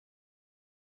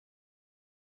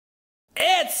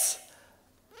It's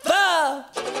the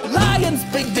lion's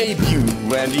big debut,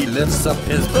 and he lifts up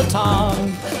his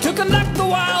baton to conduct the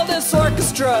wildest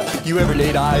orchestra you ever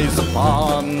laid eyes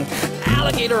upon.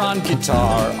 Alligator on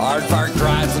guitar, Aardvark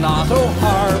drives an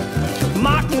autoharp,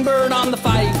 Mockingbird on the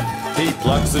fife, he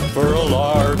plucks it for a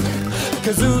lark.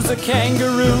 Kazoo's a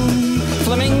kangaroo,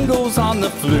 Flamingo's on the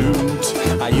flute,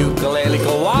 a ukulele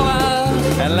koala,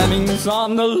 and Lemmings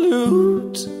on the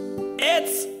lute.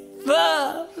 It's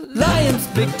the lion's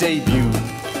big debut,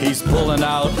 he's pulling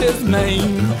out his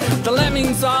mane. The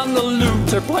Lemmings on the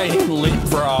lute are playing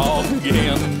leapfrog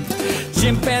again.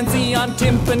 Chimpanzee on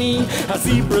timpani, a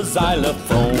zebra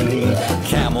xylophone.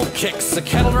 Camel kicks a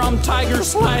kettledrum, tiger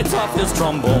slides off his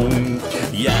trombone.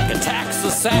 Yak attacks the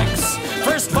sax,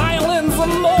 first violin's a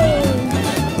moan.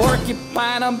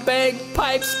 Porcupine on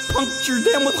bagpipes, punctured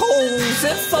them with holes.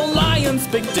 It's the lion's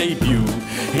big debut,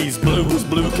 he's blue as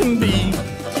blue can be.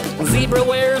 Zebra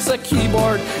wears a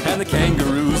keyboard and the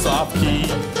kangaroo's off key.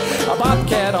 A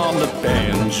bobcat on the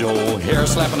banjo, Hare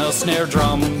slapping a snare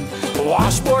drum. The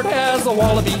washboard has a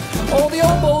wallaby, oh the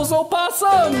oboe's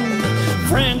opossum.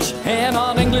 French hand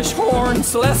on English horn,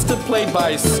 Celeste played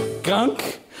by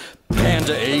skunk.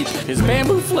 Panda ate his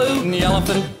bamboo flute and the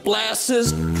elephant blasts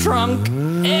his trunk.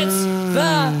 It's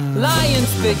the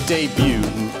lion's big debut,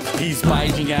 he's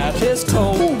biting at his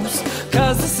toes,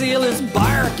 'cause the seal is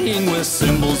barking with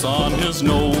cymbals on his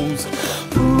nose.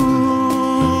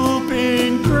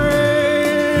 Whooping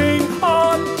crane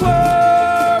on clarinet,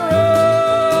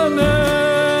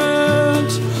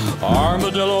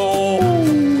 armadillo,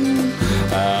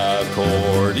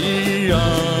 accordion,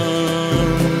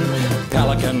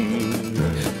 pelican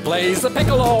plays the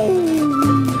piccolo,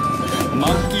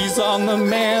 monkeys on the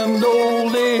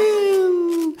mandolin,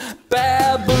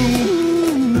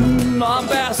 baboon on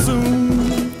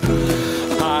bassoon,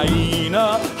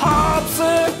 hyena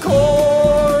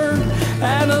harpsichord,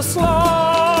 and a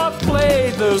sloth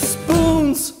played the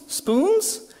spoons.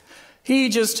 Spoons? He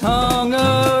just hung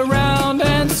around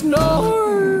and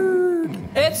snored.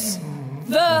 It's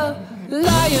the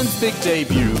lion's big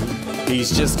debut,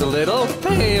 he's just a little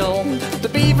pale. The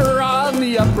beaver on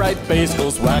the upright bass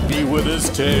goes wacky with his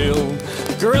tail.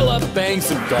 Gorilla bangs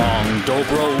a gong,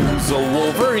 dobro's a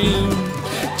wolverine.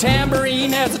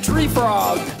 Tambourine has a tree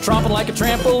frog, tromping like a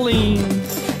trampoline.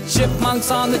 Chipmunks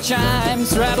on the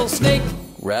chimes,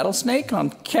 rattlesnake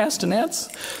on castanets.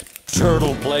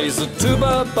 Turtle plays a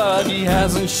tuba, but he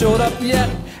hasn't showed up yet.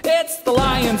 It's the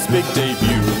lion's big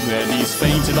debut, and he's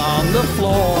fainted on the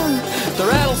floor. The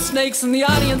rattlesnake's in the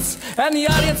audience, and the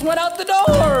audience went out the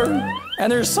door.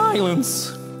 And there's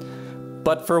silence,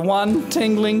 but for one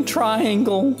tingling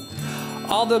triangle.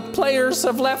 All the players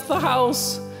have left the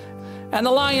house, and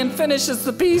the lion finishes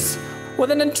the piece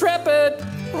with an intrepid